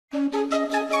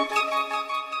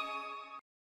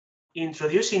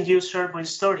Introducing you SharePoint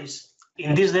stories.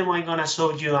 In this demo, I'm gonna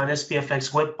show you an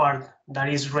SPFX web part that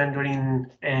is rendering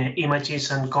images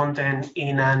and content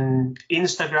in an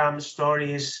Instagram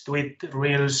stories, tweet,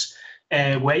 reels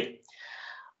way.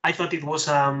 I thought it was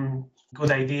a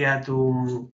good idea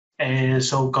to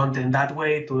show content that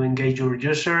way, to engage your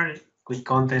user with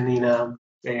content in a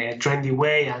trendy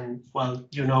way. And well,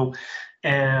 you know,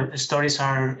 stories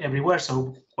are everywhere,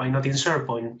 so why not in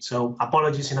SharePoint? So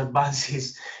apologies in advance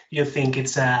if you think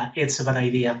it's a bad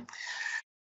idea.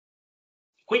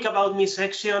 Quick about me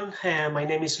section. My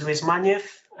name is Mañez.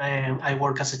 I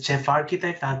work as a chief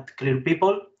architect at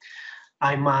ClearPeople.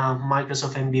 I'm a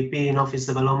Microsoft MVP in Office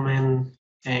Development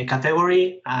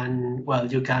category, and well,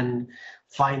 you can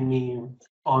find me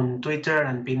on Twitter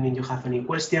and ping me if you have any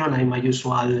question. I'm a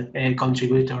usual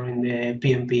contributor in the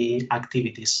PMP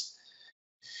activities.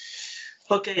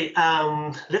 Okay,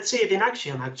 let's see it in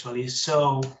action actually.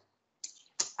 So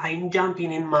I'm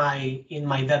jumping in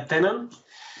my dev tenant.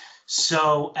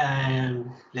 So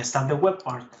let's start the web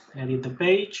part. Edit the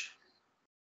page.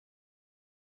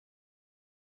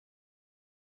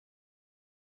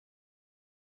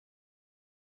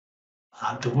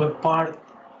 Add the web part.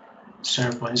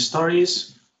 SharePoint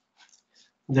stories.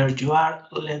 There you are.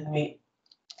 Let me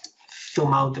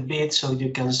zoom out a bit so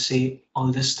you can see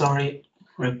all the story.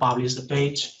 Republish the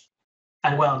page.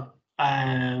 And well,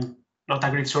 not a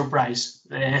great surprise.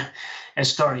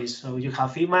 Stories. So you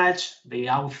have image, the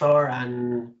author,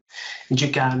 and you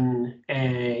can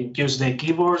use the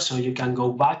keyboard, so you can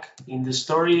go back in the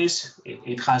stories.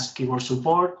 It has keyboard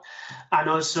support. And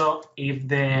also, if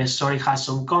the story has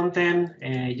some content,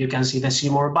 you can see the see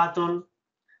more button,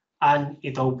 and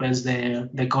it opens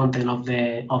the content of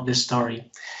the story.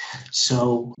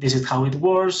 So this is how it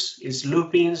works. It's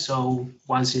looping. So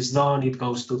once it's done, it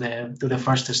goes to the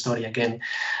first story again.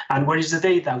 And where is the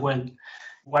data? Well,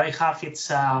 what I have, it's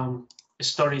a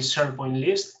stories SharePoint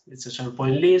list. It's a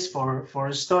SharePoint list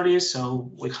for stories.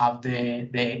 So we have the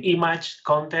image,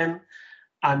 content,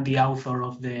 and the author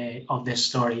of the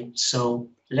story. So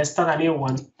let's start a new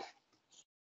one.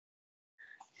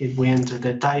 If we enter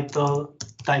the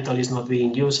title is not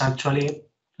being used actually.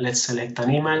 Let's select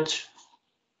an image.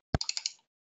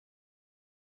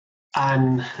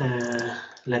 And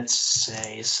let's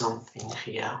say something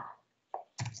here.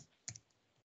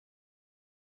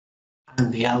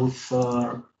 And the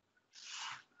author,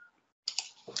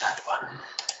 that one.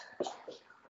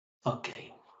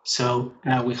 Okay, so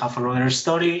now we have another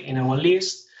story in our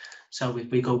list. So if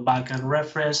we go back and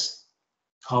refresh,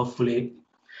 hopefully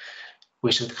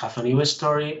we should have a new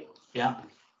story. Yeah.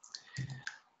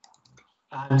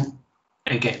 And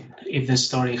again, if the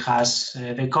story has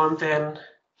the content,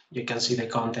 you can see the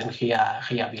content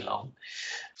here below.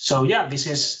 So yeah, this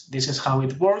is how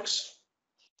it works.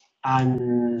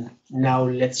 And now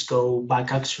let's go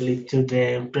back actually to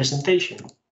the presentation.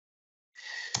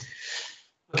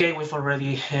 Okay, we've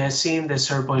already seen the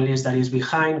SharePoint list that is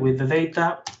behind with the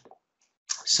data.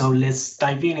 So let's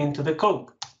dive into the code.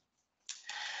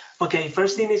 Okay,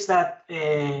 first thing is that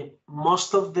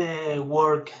most of the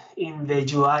work in the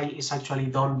UI is actually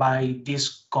done by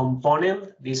this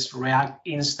component, this React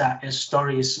Insta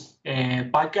Stories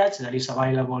package that is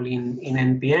available in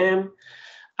NPM.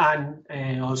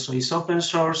 And also it's open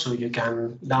source, so you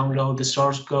can download the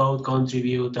source code,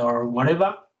 contribute, or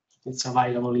whatever. It's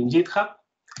available in GitHub.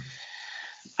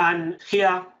 And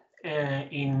here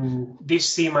in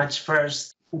this image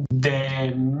first,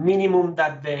 the minimum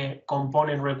that the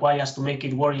component requires to make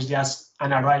it work is just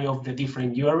an array of the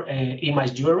different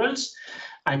image URLs.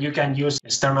 And you can use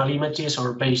external images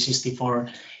or base 64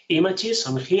 images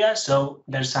on here. So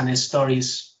there's an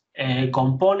stories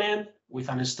component with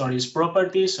an stories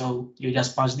property. So you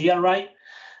just pass the array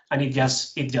and it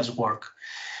just works.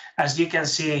 As you can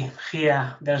see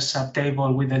here, there's a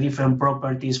table with the different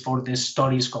properties for the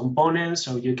stories component.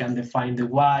 So you can define the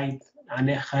width and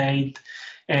the height,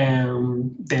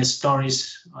 the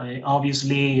stories,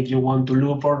 obviously, if you want to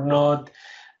loop or not,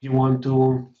 you want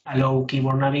to allow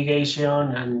keyboard navigation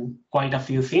and quite a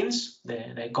few things.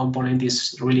 The component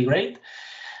is really great.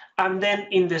 And then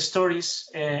in the stories,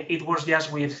 it works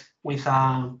just with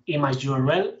an image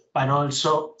URL, but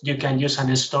also you can use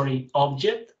a story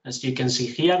object, as you can see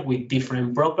here, with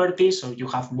different properties. So you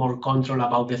have more control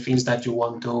about the things that you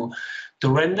want to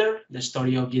render. The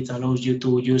story object allows you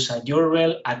to use a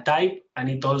URL, a type, and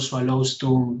it also allows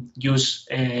to use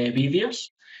videos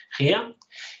here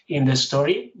in the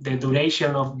story, the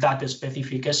duration of that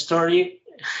specific story,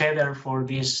 header for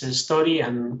this story,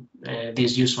 and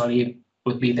this usually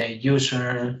would be the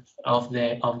user of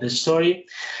the story.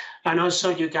 And also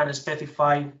you can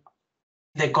specify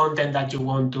the content that you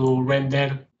want to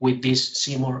render with these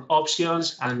see more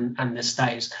options and the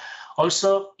styles.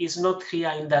 Also, it's not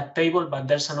here in that table, but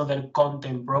there's another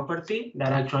content property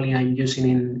that actually I'm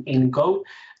using in code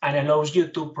and allows you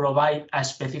to provide a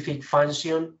specific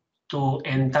function to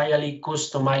entirely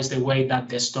customize the way that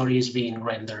the story is being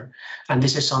rendered. And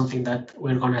this is something that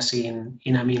we're going to see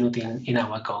in a minute in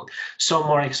our code. Some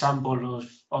more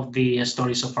examples of the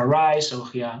stories of Arise. So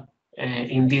here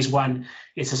in this one,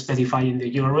 it's specifying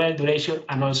the URL, duration,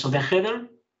 and also the header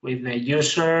with the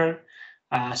user,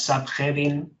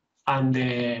 subheading, and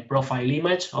the profile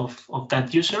image of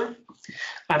that user.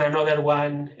 And another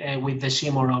one with the see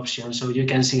more option. So you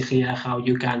can see here how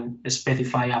you can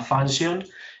specify a function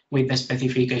with the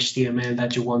specific HTML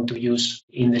that you want to use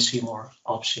in the see more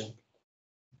option.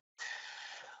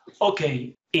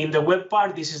 Okay, in the web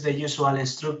part, this is the usual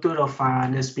structure of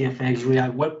an SPFX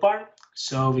React web part.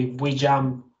 So if we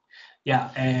jump,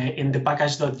 in the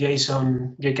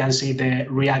package.json, you can see the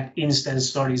React instance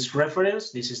stories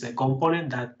reference. This is the component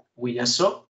that we just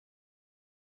saw.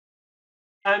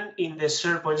 And in the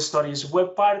SharePoint stories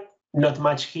web part, not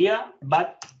much here,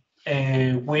 but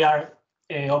we are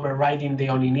overriding the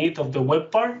only need of the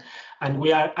web part, and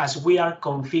we are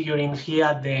configuring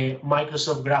here the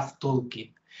Microsoft Graph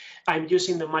Toolkit. I'm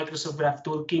using the Microsoft Graph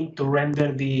Toolkit to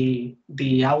render the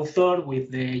author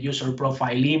with the user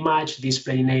profile image,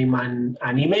 display name, and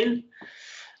email.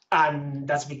 And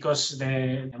that's because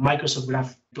the Microsoft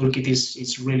Graph Toolkit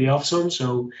is really awesome,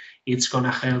 so it's going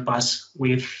to help us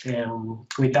with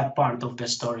that part of the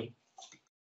story.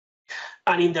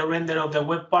 And in the render of the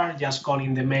web part, just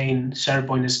calling the main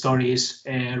SharePoint stories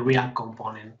React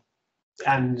component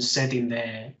and setting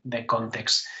the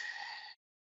context.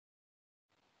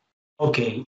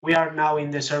 Okay, we are now in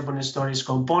the SharePoint stories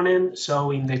component. So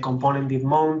in the component div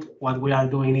mount, what we are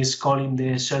doing is calling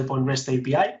the SharePoint REST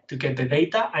API to get the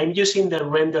data. I'm using the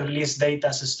render list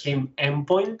data stream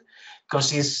endpoint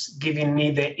because it's giving me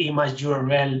the image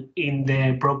URL in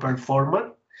the proper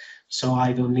format. So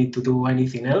I don't need to do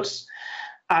anything else.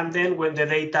 And then when the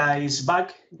data is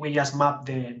back, we just map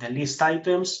the list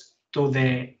items to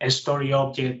the story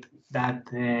object that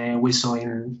we saw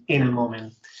in a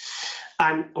moment,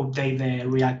 and update the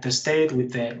React state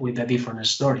with the different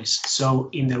stories. So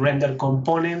in the render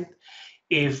component,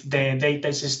 if the data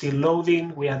is still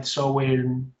loading, we are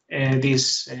showing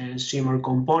this shimmer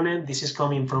component. This is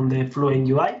coming from the Fluent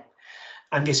UI.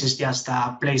 And this is just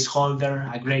a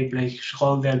placeholder, a gray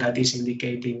placeholder that is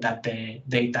indicating that the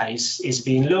data is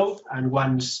being loaded. And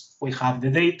once we have the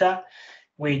data,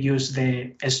 we use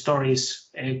the stories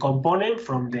component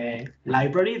from the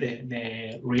library,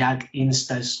 the React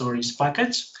Insta Stories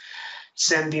package,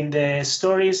 sending the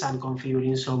stories and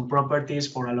configuring some properties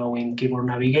for allowing keyboard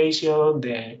navigation.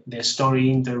 The story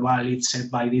interval is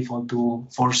set by default to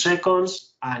 4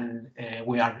 seconds, and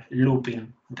we are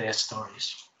looping the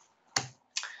stories.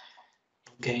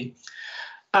 Okay,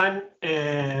 and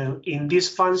in this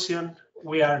function,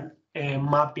 we are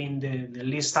mapping the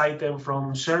list item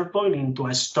from SharePoint into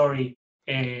a story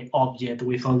object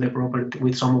with all the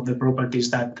with some of the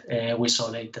properties that we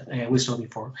saw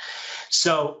before.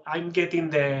 So I'm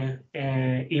getting the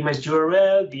image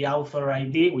URL, the author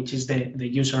ID, which is the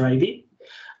user ID,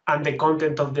 and the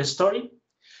content of the story.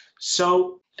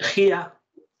 So here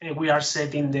we are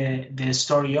setting the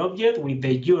story object with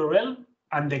the URL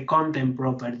and the content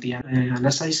property. And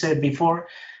as I said before,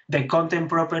 the content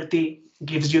property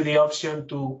gives you the option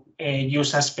to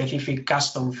use a specific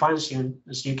custom function,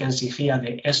 as you can see here,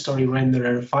 the story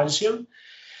renderer function.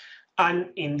 And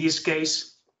in this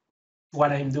case,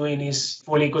 what I'm doing is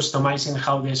fully customizing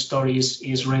how the story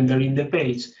is rendered in the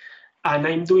page. And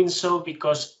I'm doing so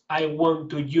because I want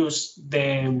to use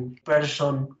the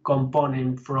person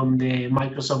component from the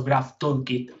Microsoft Graph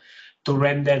Toolkit to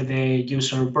render the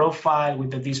user profile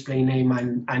with the display name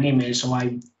and email, so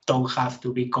I don't have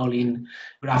to be calling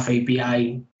Graph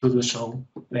API to do so.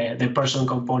 The person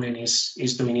component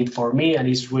is doing it for me, and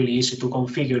it's really easy to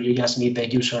configure. You just need the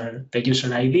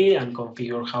user ID and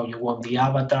configure how you want the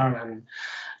avatar,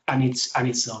 and it's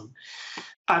done.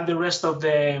 And the rest of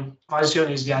the function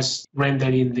is just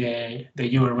rendering the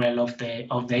URL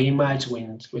of the image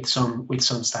with some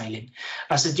styling.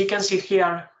 As you can see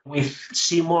here with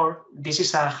see more, this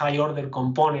is a high order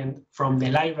component from the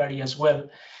library as well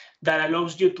that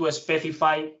allows you to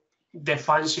specify the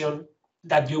function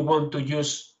that you want to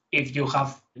use if you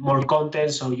have more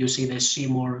content. So you see the see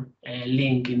more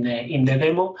link in the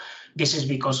demo. This is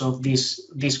because of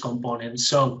this component.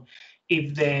 So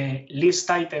if the list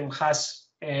item has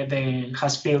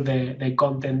filled the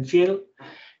content field,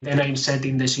 Then I'm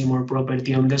setting the Seymour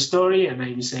property on the story, and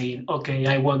I'm saying, okay,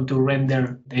 I want to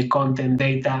render the content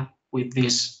data with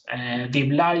this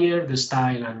deep layer, the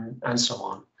style, and so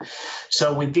on.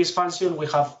 So with this function, we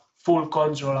have full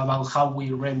control about how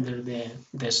we render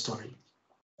the story.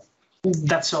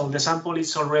 That's all. The sample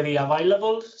is already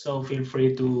available, so feel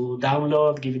free to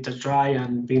download, give it a try,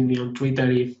 and ping me on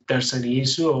Twitter if there's any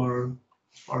issue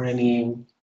or any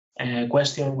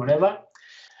question, whatever.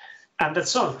 And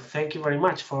that's all. Thank you very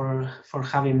much for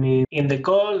having me in the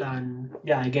call. And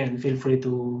yeah, again, feel free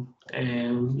to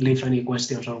leave any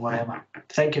questions or whatever.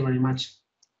 Thank you very much.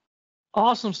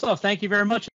 Awesome stuff. Thank you very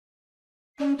much.